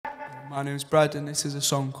My name's Brad and this is a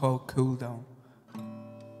song called Cooldown.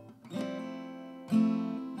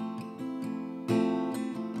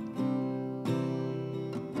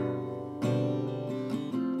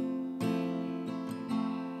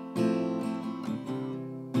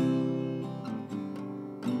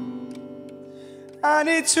 I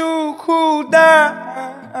need to cool down.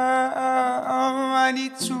 I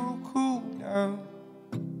need to cool down.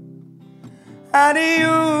 I need you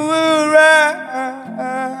around.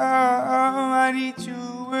 I need you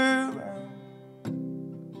around.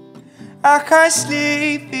 I can't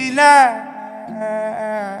sleep at night.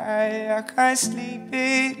 I can't sleep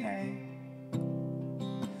at night.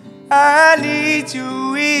 I need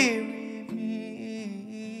you here with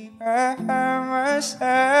me by my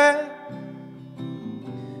side.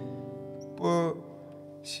 But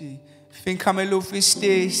she think I'm in love with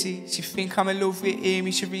Stacey. She think I'm in love with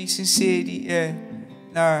Amy, Sharice and Sadie, yeah.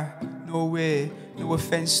 Nah, no way, no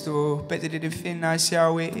offense though. Bet they didn't think I see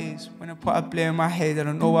how it is. When I put a blame in my head, I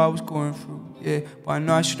don't know what I was going through, yeah. But I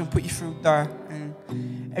know I shouldn't put you through that. And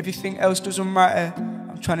everything else doesn't matter.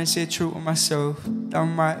 I'm trying to stay true to myself, that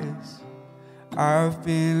matters. I've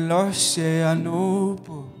been lost, yeah, I know,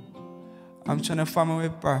 but I'm trying to find my way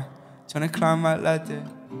back, trying to climb that ladder.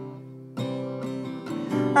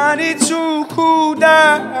 I need to cool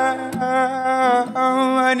down.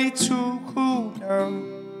 I need to cool down.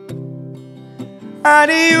 I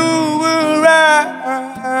need you around.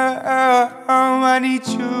 I need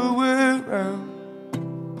you around.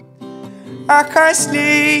 I can't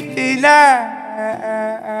sleep at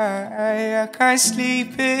night. I can't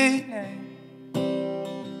sleep at night.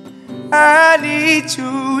 I need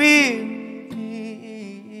you here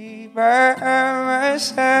by my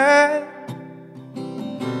side.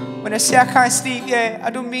 When I say I can't sleep, yeah,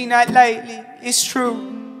 I don't mean that lightly, it's true.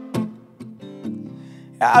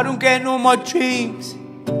 Yeah, I don't get no more dreams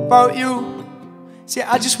about you. See,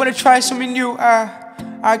 I just want to try something new.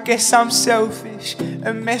 I guess I'm selfish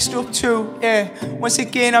and messed up too, yeah. Once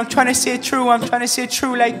again, I'm trying to stay true. I'm trying to stay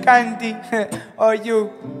true like Gandhi or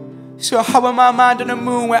you. So how am I mind on the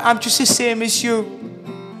moon where I'm just the same as you?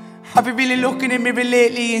 Have you really looked in the mirror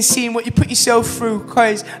lately and seen what you put yourself through?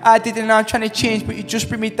 Cause I didn't, I'm trying to change, but you just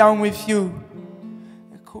bring me down with you.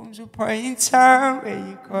 There comes a point in time where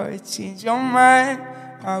you gotta change your mind.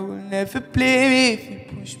 I will never blame you if you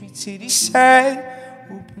push me to the side.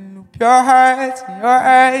 Open up your heart and your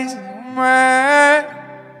eyes and your mind.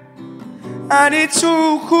 I need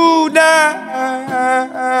to cool down.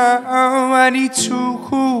 I need to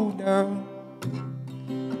cool down.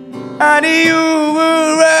 I need you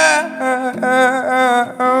around.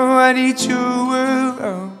 I need you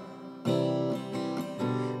around.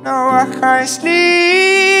 No, I can't sleep.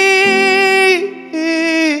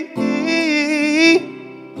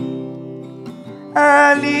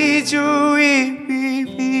 I need you with me.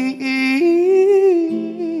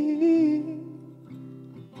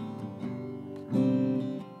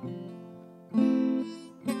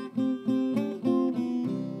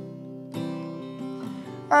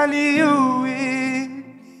 I need you with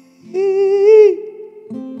me.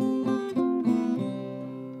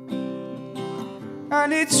 I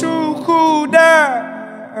need to cool down.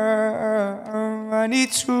 I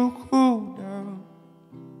need to cool down.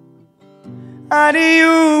 I need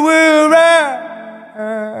you around.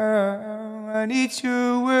 I need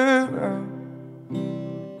you around.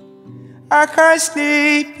 I can't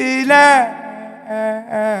sleep at night.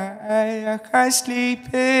 I can't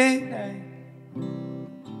sleep at night.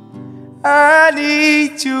 I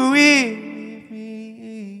need you with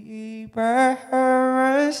me by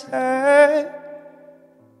my side.